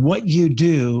 So what you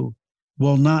do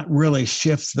will not really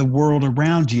shift the world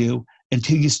around you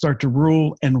until you start to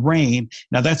rule and reign.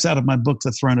 Now, that's out of my book,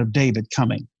 The Throne of David,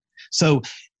 coming. So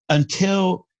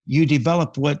until you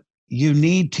develop what you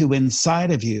need to inside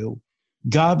of you,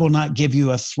 God will not give you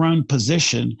a throne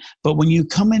position. But when you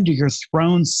come into your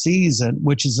throne season,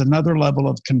 which is another level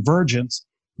of convergence,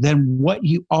 then what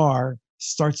you are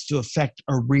starts to affect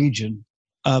a region,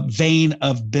 a vein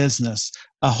of business,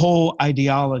 a whole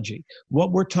ideology.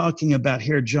 What we're talking about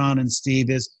here, John and Steve,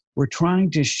 is we're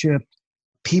trying to shift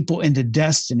people into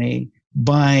destiny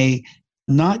by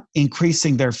not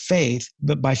increasing their faith,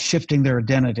 but by shifting their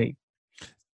identity.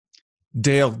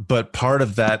 Dale, but part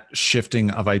of that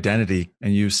shifting of identity,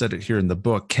 and you said it here in the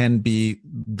book, can be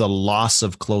the loss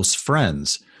of close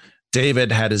friends.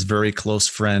 David had his very close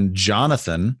friend,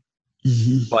 Jonathan,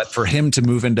 but for him to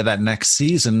move into that next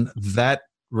season, that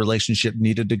relationship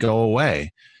needed to go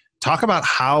away. Talk about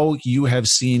how you have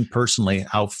seen personally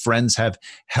how friends have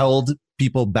held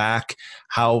people back,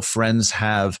 how friends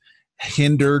have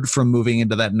hindered from moving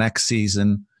into that next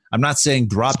season. I'm not saying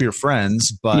drop your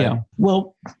friends, but... Yeah.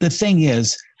 Well, the thing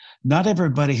is, Not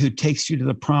everybody who takes you to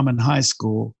the prom in high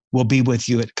school will be with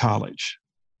you at college.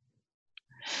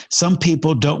 Some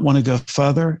people don't want to go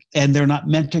further, and they're not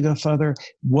meant to go further.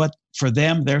 What for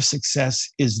them, their success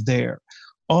is there.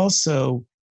 Also,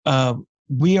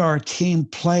 we are team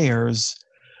players,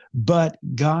 but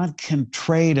God can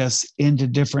trade us into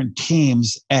different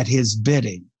teams at his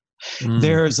bidding.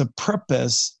 There's a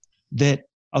purpose that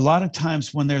a lot of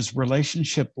times when there's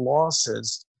relationship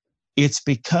losses, it's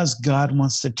because God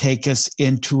wants to take us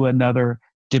into another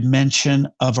dimension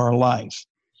of our life.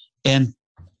 And,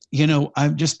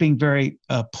 I'm just being very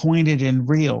pointed and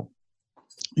real.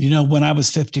 When I was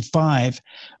 55,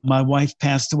 my wife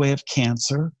passed away of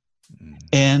cancer,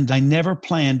 and I never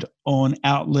planned on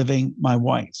outliving my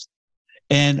wife.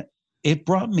 And it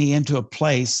brought me into a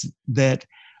place that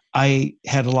I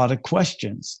had a lot of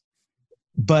questions.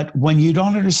 But when you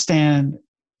don't understand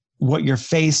what you're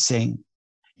facing,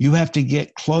 you have to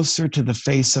get closer to the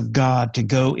face of God to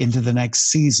go into the next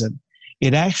season.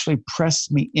 It actually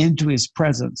pressed me into his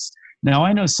presence. Now,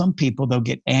 I know some people, they'll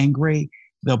get angry,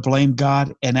 they'll blame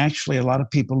God, and actually a lot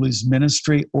of people lose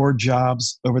ministry or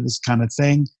jobs over this kind of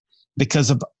thing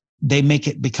because they make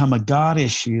it become a God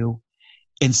issue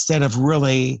instead of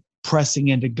really pressing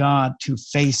into God to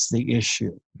face the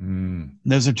issue.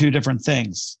 Those are two different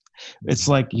things. It's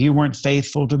like you weren't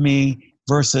faithful to me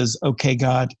versus, okay,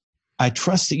 God, I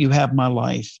trust that you have my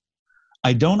life.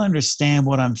 I don't understand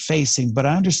what I'm facing, but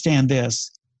I understand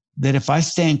this, that if I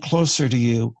stand closer to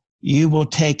you, you will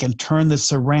take and turn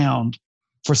this around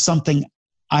for something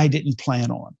I didn't plan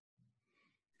on.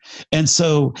 And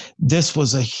so this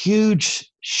was a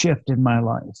huge shift in my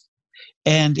life.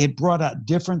 And it brought out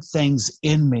different things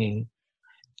in me.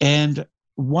 And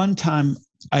one time,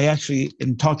 I actually,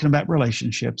 in talking about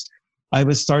relationships, I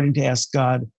was starting to ask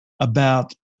God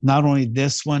about not only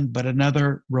this one, but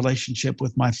another relationship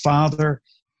with my father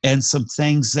and some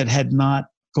things that had not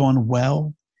gone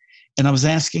well. And I was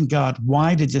asking God,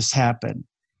 why did this happen?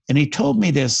 And he told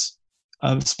me this,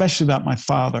 especially about my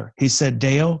father. He said,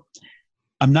 Dale,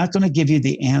 I'm not going to give you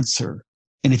the answer.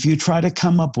 And if you try to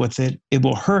come up with it, it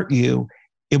will hurt you.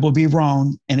 It will be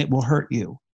wrong and it will hurt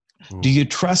you. Do you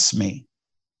trust me?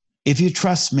 If you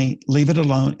trust me, leave it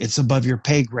alone. It's above your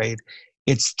pay grade.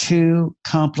 It's too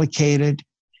complicated.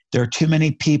 There are too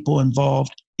many people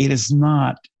involved. It is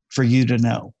not for you to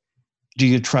know. Do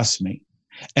you trust me?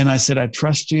 And I said, I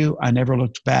trust you. I never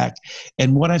looked back.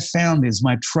 And what I found is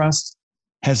my trust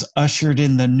has ushered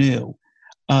in the new.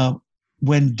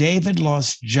 When David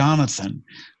lost Jonathan,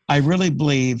 I really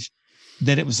believe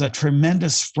that it was a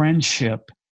tremendous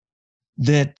friendship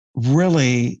that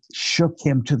really shook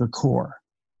him to the core.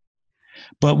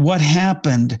 But what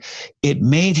happened, it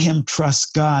made him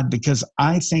trust God, because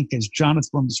I think as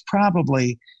Jonathan was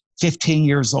probably 15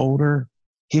 years older,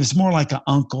 he was more like an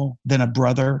uncle than a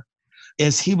brother.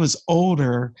 As he was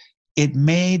older, it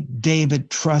made David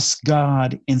trust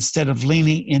God instead of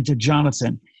leaning into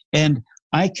Jonathan. And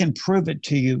I can prove it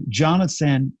to you.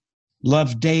 Jonathan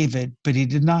loved David, but he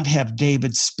did not have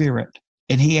David's spirit.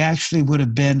 And he actually would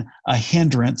have been a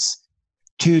hindrance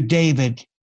to David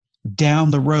down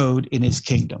the road in his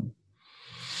kingdom.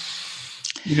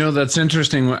 You know, that's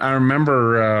interesting. I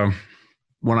remember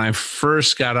when I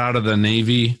first got out of the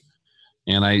Navy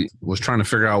and I was trying to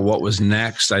figure out what was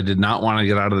next. I did not want to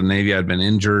get out of the Navy. I'd been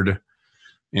injured.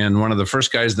 And one of the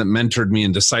first guys that mentored me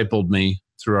and discipled me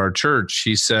through our church,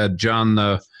 he said, John,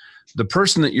 the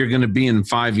person that you're going to be in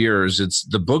 5 years, it's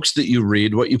the books that you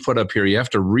read, what you put up here. You have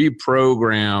to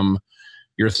reprogram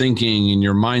your thinking and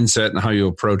your mindset and how you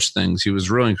approach things. He was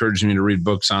really encouraging me to read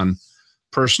books on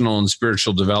personal and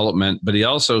spiritual development. But he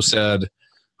also said,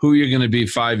 who you're going to be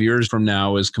 5 years from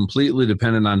now is completely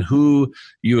dependent on who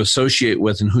you associate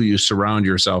with and who you surround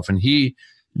yourself. And he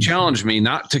challenged me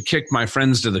not to kick my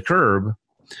friends to the curb,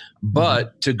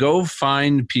 but to go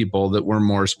find people that were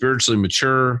more spiritually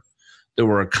mature, that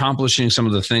were accomplishing some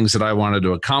of the things that I wanted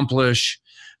to accomplish,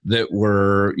 that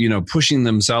were, pushing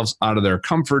themselves out of their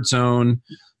comfort zone,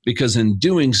 because in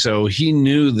doing so, he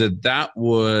knew that that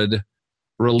would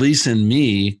release in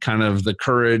me kind of the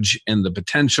courage and the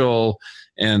potential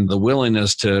and the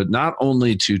willingness to not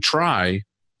only to try,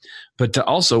 but to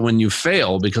also when you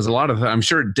fail, because a lot of, I'm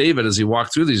sure David, as he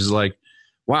walked through these, is like,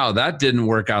 wow, that didn't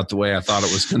work out the way I thought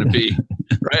it was going to be.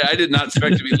 Right? I did not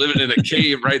expect to be living in a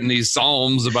cave writing these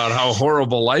Psalms about how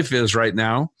horrible life is right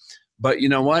now. But you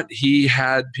know what? He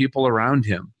had people around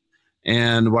him.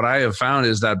 And what I have found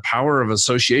is that power of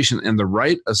association and the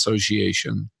right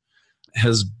association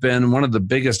has been one of the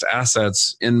biggest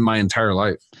assets in my entire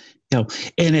life.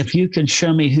 And if you can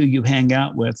show me who you hang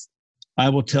out with, I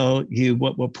will tell you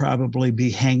what will probably be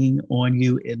hanging on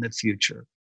you in the future.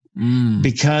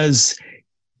 because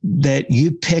that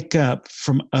you pick up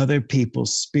from other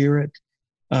people's spirit,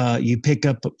 you pick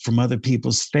up from other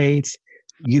people's faith,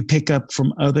 you pick up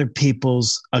from other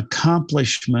people's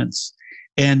accomplishments.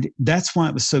 And that's why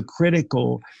it was so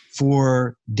critical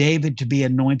for David to be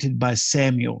anointed by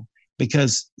Samuel,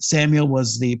 because Samuel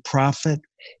was the prophet,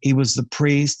 he was the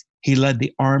priest, he led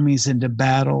the armies into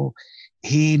battle,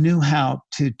 he knew how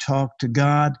to talk to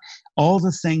God. All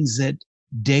the things that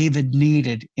David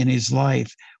needed in his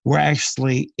life were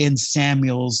actually in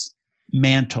Samuel's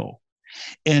mantle.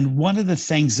 And one of the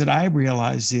things that I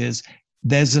realize is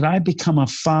that as I become a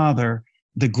father,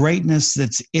 the greatness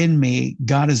that's in me,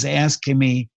 God is asking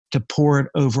me to pour it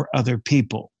over other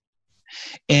people.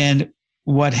 And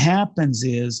what happens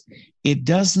is, it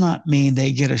does not mean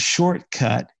they get a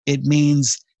shortcut. It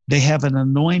means they have an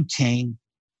anointing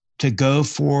to go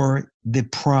for the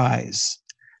prize,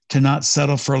 to not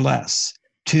settle for less,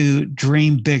 to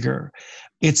dream bigger.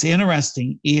 It's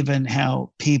interesting even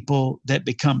how people that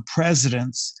become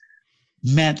presidents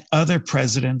met other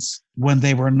presidents when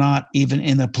they were not even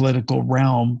in the political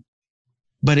realm,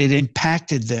 but it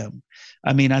impacted them.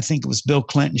 I mean, I think it was Bill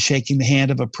Clinton shaking the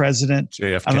hand of a president.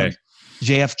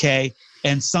 JFK,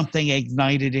 and something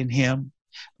ignited in him.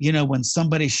 You know, when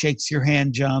somebody shakes your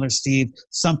hand, John or Steve,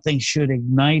 something should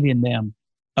ignite in them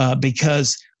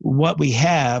because what we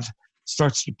have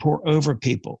starts to pour over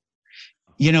people.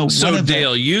 You know, so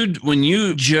Dale, when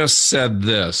you just said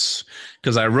this,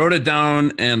 because I wrote it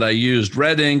down and I used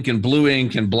red ink and blue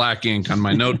ink and black ink on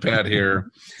my notepad here.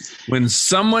 When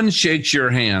someone shakes your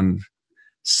hand,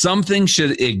 something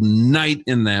should ignite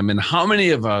in them. And how many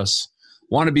of us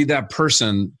want to be that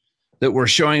person that we're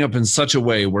showing up in such a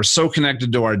way, we're so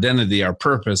connected to our identity, our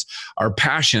purpose, our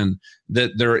passion,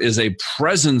 that there is a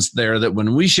presence there that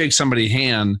when we shake somebody's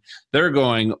hand, they're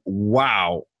going,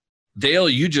 wow, Dale,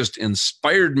 you just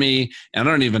inspired me, and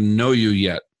I don't even know you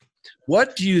yet.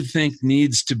 What do you think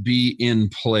needs to be in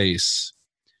place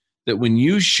that when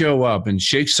you show up and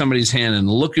shake somebody's hand and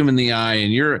look them in the eye,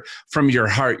 and you're from your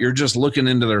heart, you're just looking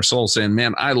into their soul saying,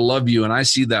 man, I love you and I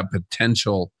see that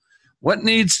potential. What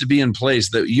needs to be in place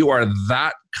that you are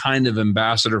that kind of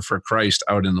ambassador for Christ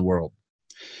out in the world?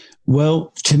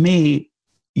 Well, to me,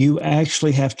 you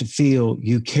actually have to feel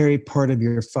you carry part of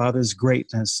your Father's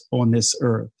greatness on this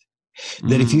earth.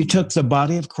 That if you took the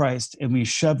body of Christ and we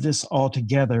shoved this all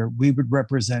together, we would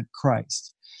represent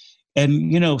Christ.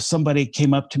 And, you know, somebody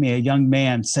came up to me, a young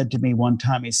man said to me one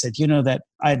time, he said, you know, that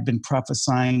I had been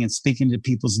prophesying and speaking to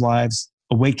people's lives,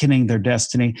 awakening their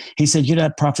destiny. He said, you know,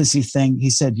 that prophecy thing, he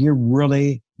said, you're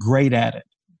really great at it.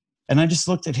 And I just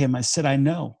looked at him. I said, I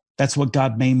know. That's what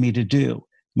God made me to do.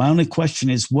 My only question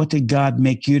is, what did God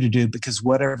make you to do? Because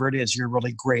whatever it is, you're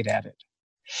really great at it.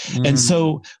 And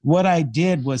so what I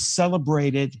did was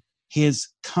celebrated his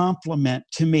compliment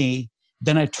to me.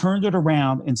 Then I turned it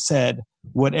around and said,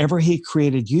 whatever he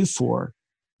created you for,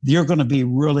 you're going to be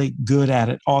really good at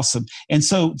it. Awesome. And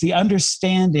so the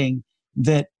understanding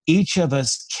that each of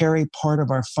us carry part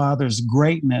of our Father's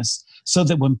greatness so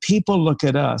that when people look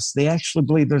at us, they actually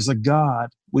believe there's a God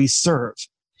we serve.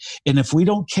 And if we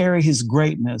don't carry his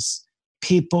greatness,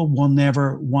 people will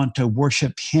never want to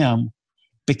worship him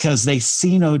because they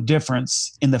see no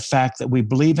difference in the fact that we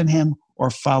believe in him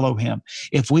or follow him.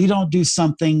 If we don't do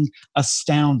something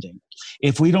astounding,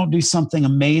 if we don't do something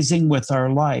amazing with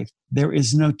our life, there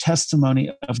is no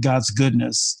testimony of God's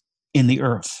goodness in the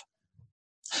earth.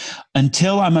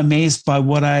 Until I'm amazed by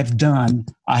what I've done,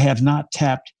 I have not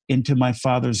tapped into my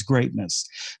Father's greatness.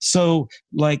 So,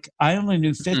 like, I only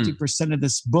knew 50% of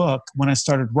this book when I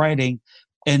started writing.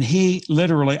 And he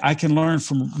literally, I can learn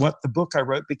from what the book I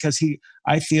wrote because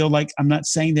I feel like, I'm not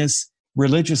saying this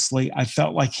religiously, I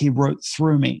felt like he wrote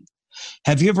through me.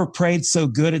 Have you ever prayed so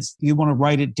good you want to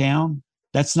write it down?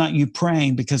 That's not you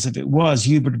praying, because if it was,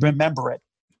 you would remember it.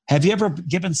 Have you ever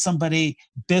given somebody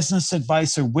business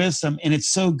advice or wisdom and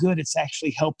it's so good it's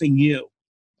actually helping you?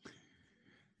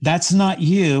 That's not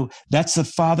you. That's the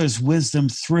Father's wisdom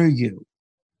through you.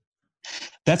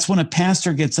 That's when a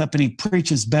pastor gets up and he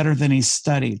preaches better than he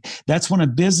studied. That's when a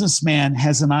businessman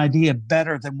has an idea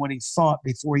better than what he thought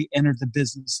before he entered the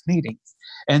business meeting.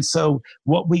 And so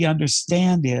what we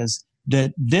understand is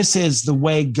that this is the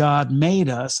way God made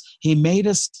us. He made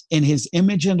us in his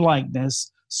image and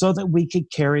likeness so that we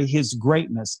could carry his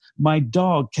greatness. My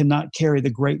dog cannot carry the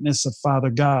greatness of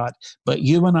Father God, but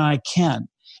you and I can.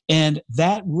 And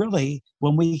that really,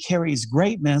 when we carry his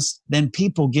greatness, then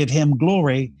people give him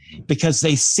glory because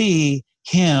they see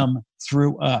him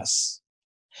through us.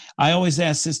 I always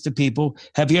ask this to people.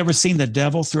 Have you ever seen the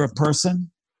devil through a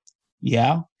person?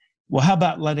 Yeah. Well, how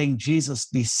about letting Jesus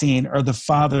be seen, or the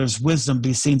Father's wisdom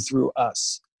be seen through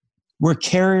us? We're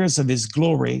carriers of his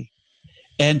glory.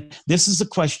 And this is the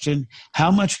question: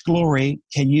 how much glory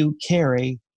can you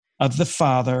carry of the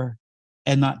Father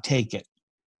and not take it?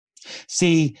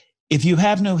 See, if you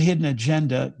have no hidden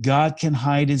agenda, God can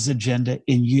hide his agenda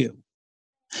in you.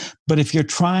 But if you're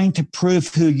trying to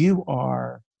prove who you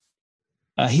are,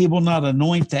 he will not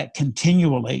anoint that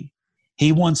continually.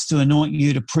 He wants to anoint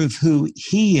you to prove who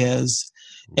he is.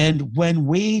 And when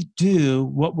we do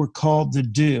what we're called to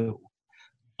do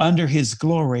under his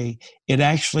glory, it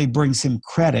actually brings him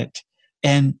credit.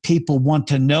 And people want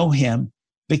to know him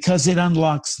because it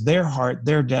unlocks their heart,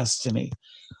 their destiny.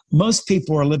 Most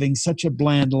people are living such a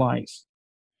bland life.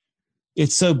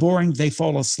 It's so boring, they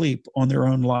fall asleep on their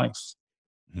own life.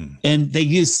 And they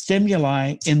use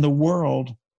stimuli in the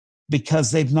world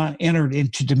because they've not entered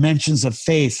into dimensions of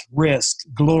faith, risk,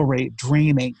 glory,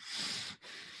 dreaming.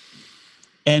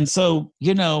 And so,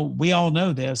 we all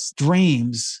know this.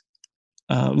 Dreams,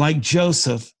 like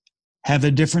Joseph, have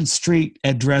a different street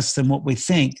address than what we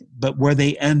think, but where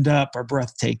they end up are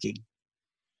breathtaking.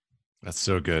 That's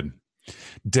so good.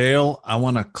 Dale, I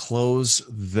want to close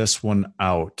this one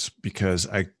out because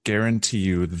I guarantee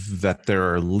you that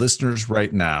there are listeners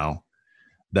right now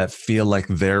that feel like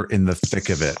they're in the thick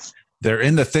of it. They're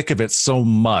in the thick of it so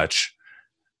much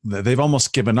that they've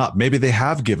almost given up. Maybe they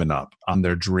have given up on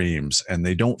their dreams and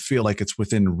they don't feel like it's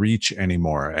within reach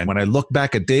anymore. And when I look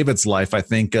back at David's life, I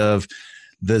think of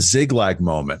the Ziklag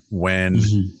moment when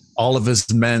all of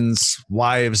his men's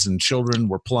wives and children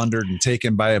were plundered and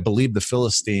taken by, I believe, the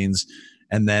Philistines.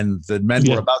 And then the men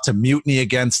were about to mutiny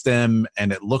against them,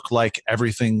 and it looked like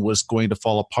everything was going to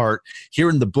fall apart. Here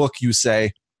in the book, you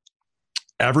say,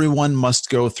 everyone must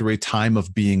go through a time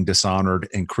of being dishonored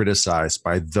and criticized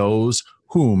by those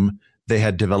whom they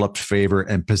had developed favor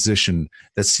and position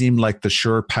that seemed like the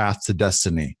sure path to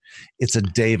destiny. It's a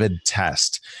David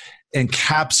test.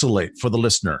 Encapsulate for the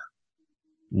listener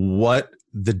what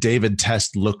the David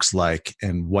test looks like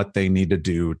and what they need to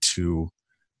do to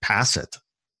pass it.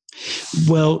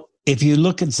 Well, if you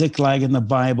look at Ziklag in the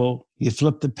Bible, you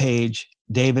flip the page,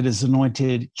 David is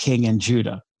anointed king in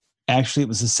Judah. Actually, it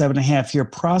was a 7.5-year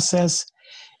process,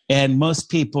 and most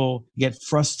people get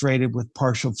frustrated with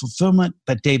partial fulfillment,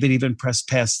 but David even pressed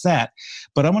past that.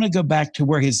 But I want to go back to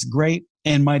where his great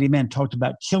and mighty men talked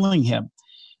about killing him.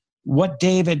 What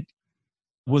David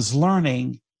was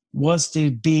learning was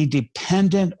to be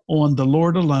dependent on the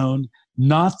Lord alone,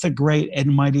 not the great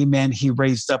and mighty men he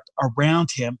raised up around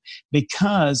him,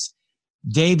 because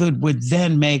David would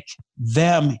then make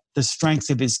them the strength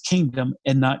of his kingdom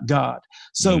and not God.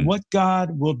 So what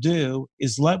God will do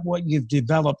is let what you've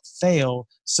developed fail,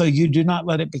 so you do not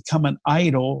let it become an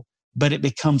idol, but it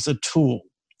becomes a tool.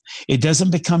 It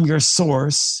doesn't become your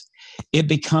source. It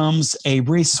becomes a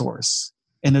resource.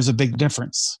 And there's a big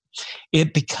difference.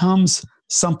 It becomes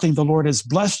something the Lord has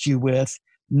blessed you with,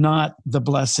 not the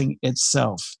blessing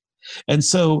itself. And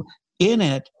so in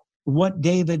it, what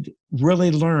David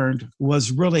really learned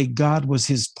was really God was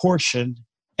his portion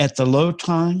at the low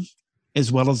time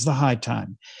as well as the high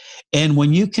time. And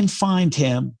when you can find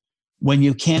him, when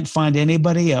you can't find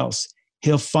anybody else,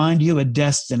 he'll find you a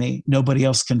destiny nobody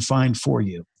else can find for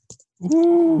you.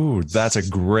 Ooh, that's a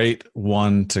great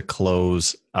one to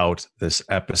close out this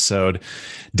episode.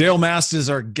 Dale Mast is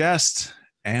our guest,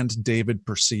 and David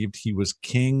Perceived He Was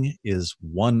King is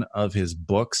one of his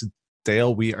books.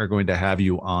 Dale, we are going to have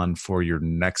you on for your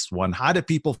next one. How do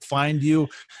people find you?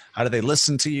 How do they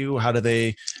listen to you? How do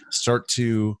they start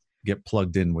to get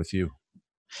plugged in with you?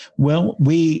 Well,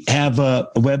 we have a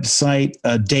website,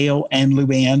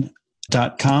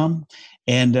 daleandluann.com.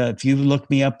 And if you look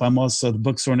me up, the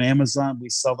books are on Amazon. We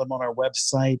sell them on our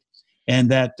website.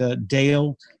 And that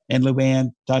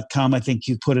daleandluann.com, I think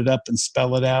you put it up and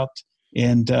spell it out.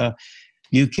 And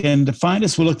you can find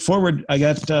us. We look forward. I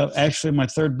got actually my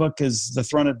third book is The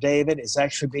Throne of David. It's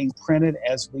actually being printed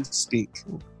as we speak.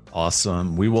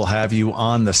 Awesome. We will have you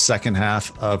on the second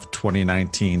half of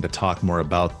 2019 to talk more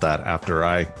about that after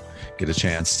I get a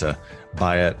chance to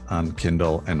buy it on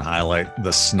Kindle and highlight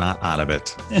the snot out of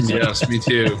it. Yes, me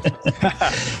too.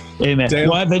 Amen. Dale.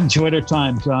 Well, I've enjoyed our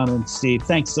time, John and Steve.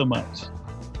 Thanks so much.